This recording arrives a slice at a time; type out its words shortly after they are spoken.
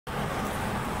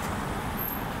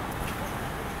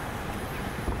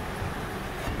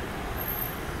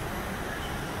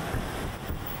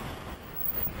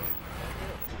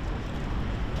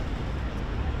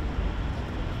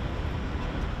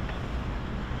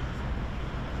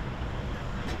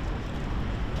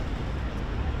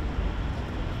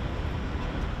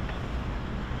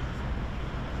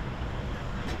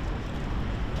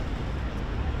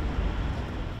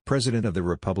President of the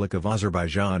Republic of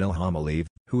Azerbaijan Ilham Aliyev,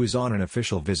 who is on an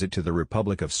official visit to the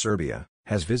Republic of Serbia,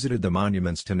 has visited the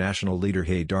monuments to national leader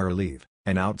Heydar Aliyev,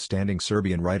 and outstanding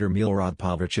Serbian writer Milorad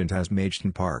Pavic in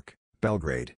Tasmajdan Park,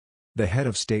 Belgrade. The head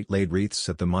of state laid wreaths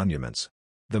at the monuments.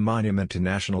 The monument to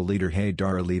national leader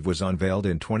Heydar Aliyev was unveiled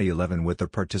in 2011 with the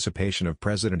participation of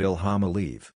President Ilham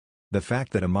Aliyev. The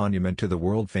fact that a monument to the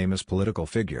world-famous political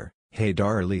figure,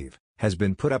 Heydar Aliyev, has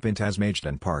been put up in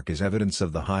Tasmajdan Park is evidence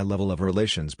of the high level of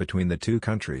relations between the two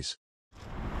countries.